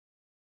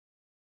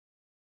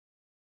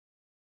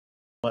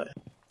What?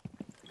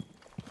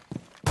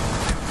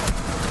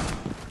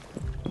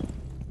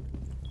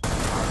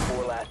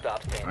 Four last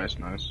stop standing. Nice,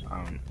 nice.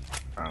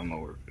 I don't know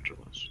where Vigil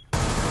is.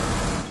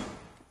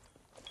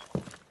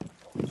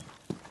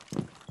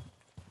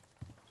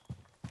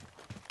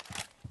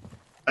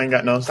 I ain't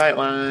got no sight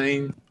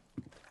line.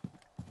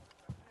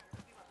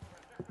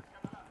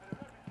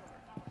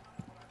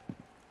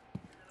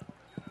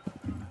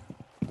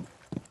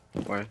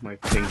 Why is my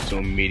ping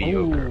so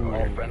mediocre?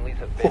 All friendlies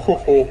have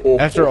been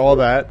After all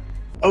that,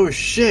 Oh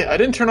shit! I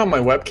didn't turn on my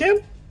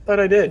webcam. Thought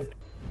I did.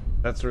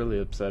 that's really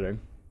upsetting.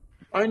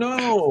 I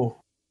know.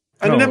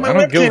 I No, didn't have my I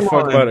don't give a webcam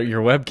fuck on. about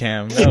your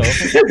webcam.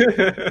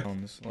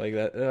 No. Like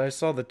that. I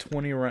saw the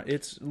 20 round.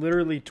 It's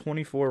literally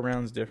 24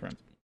 rounds different.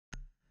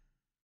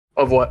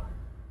 Of what?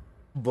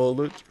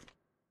 Bullets.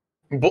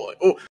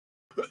 Oh,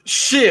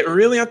 shit!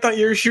 Really? I thought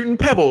you were shooting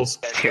pebbles.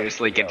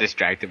 Seriously, get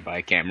distracted by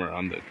a camera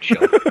on the show.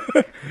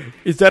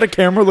 Is that a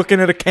camera looking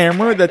at a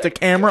camera? That's a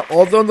camera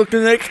also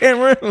looking at a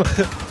camera?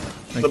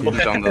 Thank you.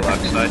 Who's on the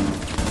left side?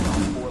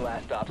 four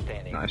last stop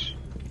standing. Nice.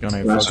 Gonna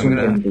I'm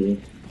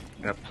fucking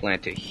gonna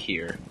plant it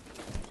here.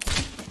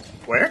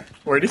 Where?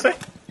 Where did you say?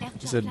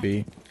 He said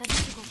B.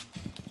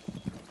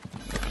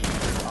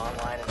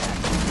 Online and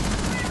active.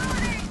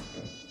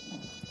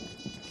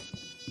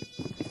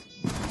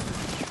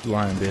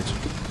 Lying, bitch.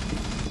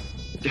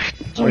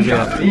 Oh,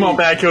 yeah. Come on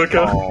back,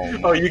 Kyoko. Oh.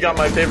 Oh, you got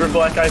my favorite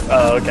black eyes.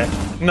 Oh, okay.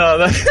 No,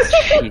 that's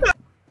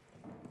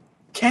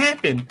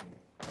capping.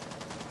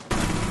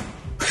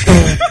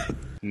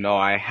 No,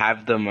 I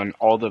have them on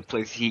all the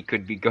places he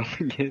could be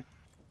going in.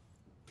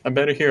 I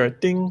better hear a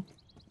ding,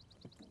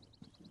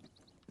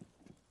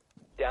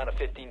 Down to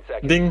 15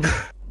 seconds. ding.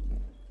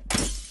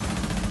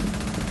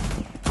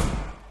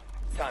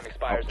 Time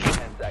expires in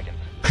 10 seconds.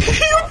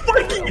 You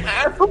fucking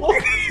asshole!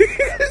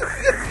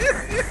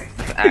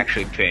 It's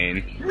actually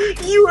pain.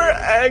 You are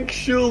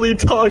actually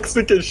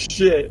toxic as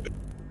shit.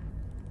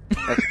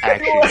 That's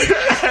You are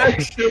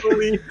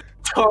actually actually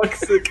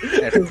toxic.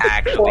 that's as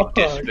actually fuck.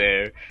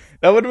 despair.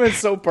 That would have been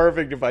so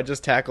perfect if I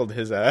just tackled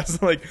his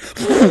ass. Like.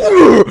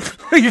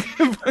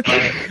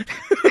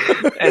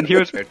 And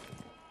here's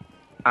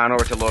I don't know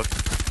where to look.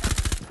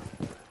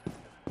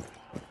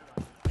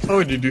 How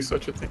would you do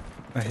such a thing?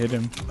 I hit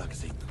him.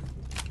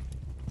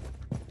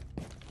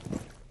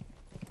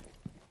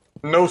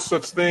 No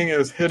such thing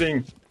as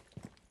hitting.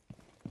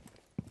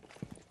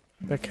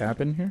 That cap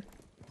in here?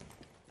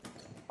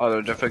 Oh,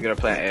 they're definitely gonna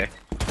plant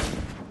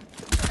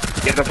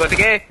A. Get them planting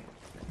A!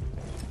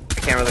 I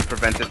can't really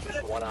prevent it.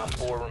 One on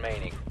four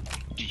remaining.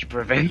 Did you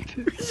prevent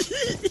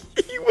it?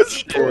 He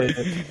was.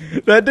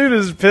 That dude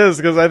is pissed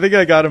because I think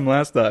I got him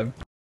last time.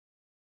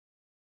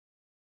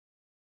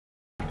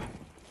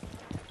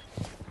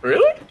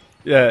 Really?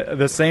 Yeah,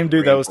 the same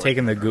dude that was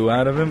taking the goo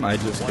out of him, I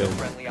just killed.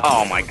 Friendly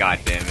Oh my god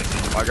damn it.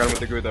 Oh, I got him with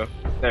the glue though.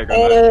 There you go.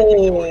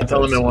 Oh,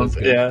 tell him it once.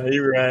 Yeah,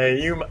 you're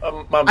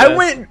right. My bad. I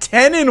went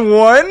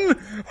 10-1.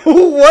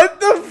 What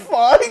the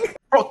fuck?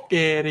 Fuck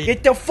Eddie.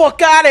 Get the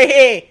fuck out of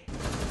here!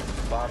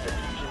 bomb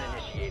diffusion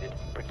initiated.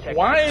 Protect.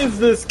 Why is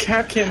this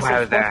cap cam so Why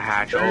was that fucking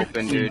hatch dirty?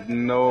 open, dude?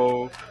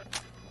 No.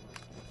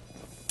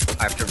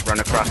 I have to run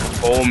across the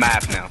whole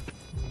map now.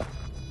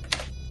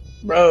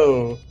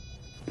 Bro.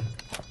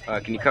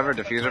 Can you cover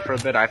diffuser for a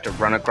bit? I have to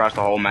run across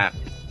the whole map.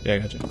 Yeah, I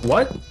got you.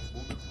 What?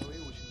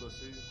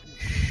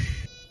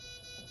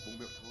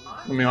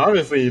 I mean,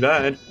 obviously he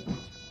died.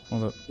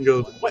 Hold up. He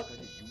goes, what?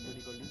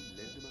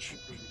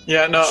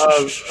 Yeah, no,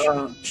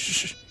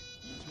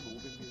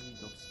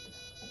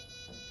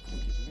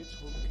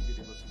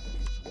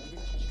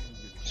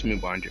 It's me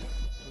behind you.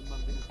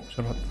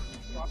 Shut up.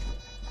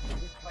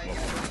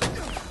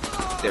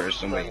 There is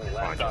somebody Friendly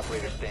behind last you.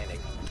 operator standing.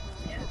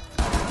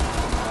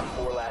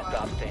 Four last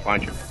stop standing.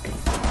 Behind you.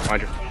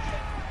 Behind you.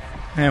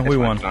 Man, we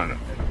won. No, no.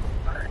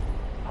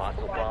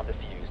 Hostile bomb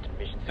defused.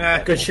 Mission Ah,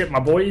 successful. good shit, my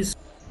boys.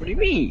 What do you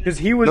mean? Because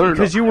he was, No, no, no.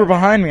 because you were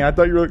behind me. I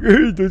thought you were like,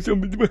 hey, there's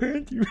somebody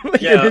behind you. Like,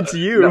 Yeah, and it's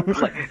you.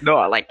 No,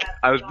 like,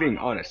 I was being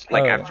honest.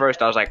 Like, Oh. at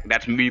first I was like,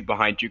 that's me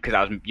behind you because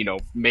I was, you know,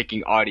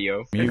 making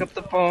audio. Pick You- up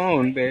the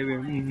phone, baby.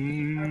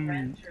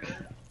 Mm-hmm.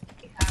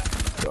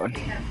 Done.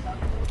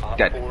 Op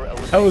Dead. four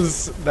eliminated. That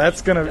was,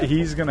 that's gonna,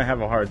 he's gonna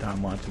have a hard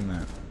time watching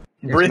that.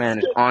 This man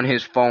is on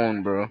his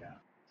phone, bro.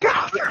 Get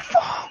off your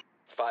phone!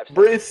 5 seconds.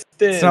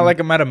 Briston. It's not like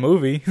I'm at a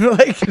movie.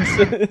 Like,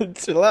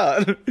 chill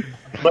out.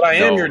 But I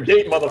am No. your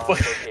date, Bomb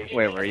motherfucker. location.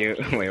 Wait,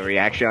 were you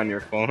actually on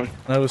your phone?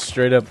 That was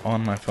straight up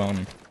on my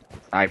phone.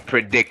 I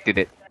predicted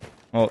it.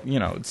 Well, you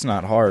know, it's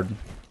not hard.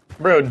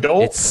 Bro,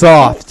 don't. It's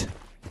soft.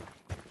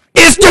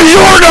 It's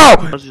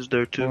DiGiorno! Is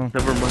there too? Oh.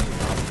 Never mind.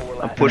 Four I'm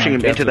last pushing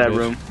him Catch into a that bitch.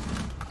 room.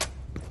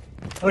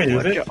 Wait,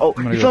 is it? Oh,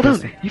 I'm gonna he go fell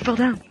piss. down. He fell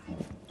down.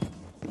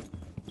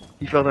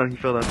 He fell down. He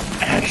fell down.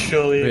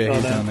 Actually, Yeah, fell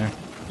he's down. down there.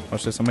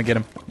 Watch this. I'm gonna get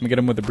him. I'm gonna get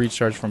him with the breach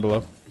charge from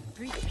below.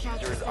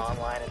 diffuser is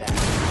online and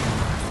active.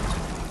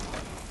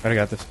 I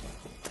got this.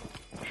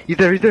 He's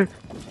there. He's there.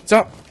 What's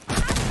up?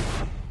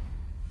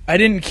 I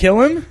didn't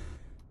kill him?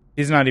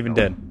 He's not even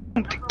dead.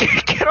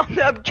 Get on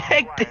the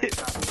objective.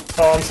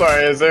 Oh, I'm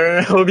sorry. Is there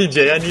an OBJ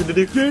I need to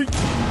do?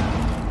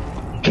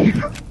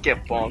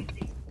 Get bombed.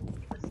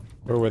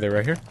 Where were they?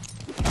 Right here?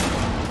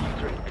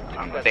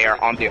 They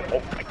are on the.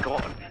 Oh my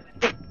god.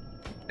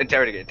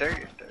 Interrogate.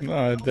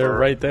 No, they're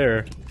right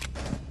there.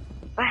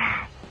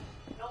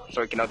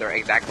 So we can know their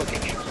exact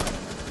location.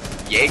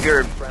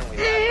 Jaeger.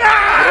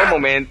 No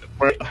moment.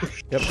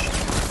 Yep.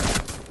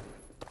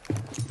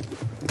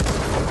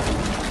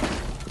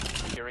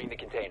 Securing the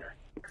container.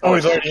 Oh,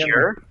 he's already in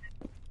there. here.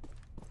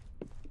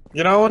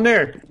 Get on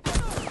there.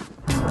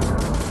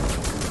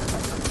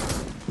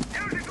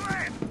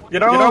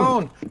 Get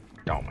on.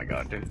 Oh my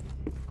god, dude.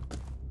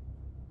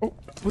 Oh,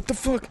 what the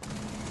fuck?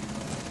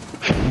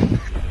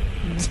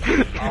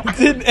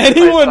 Did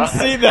anyone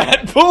see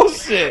that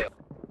bullshit?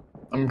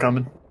 I'm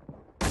coming.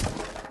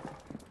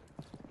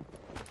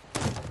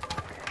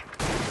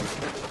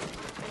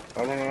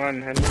 Come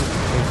on, Henry.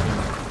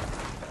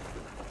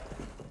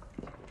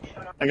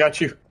 I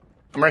got you.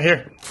 I'm right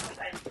here.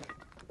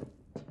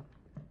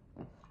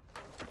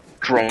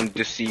 Drone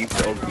deceived.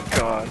 Oh my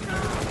god.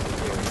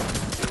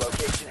 Your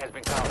location has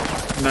been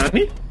compromised.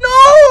 Nani?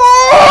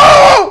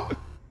 No!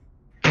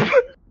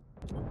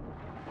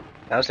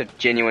 That was a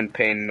genuine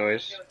pain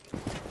noise.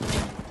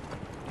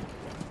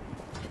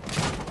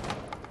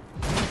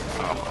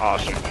 Oh,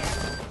 awesome.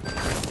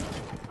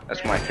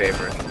 That's my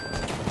favorite.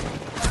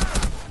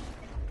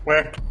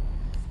 Where?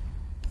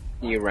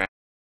 You ran.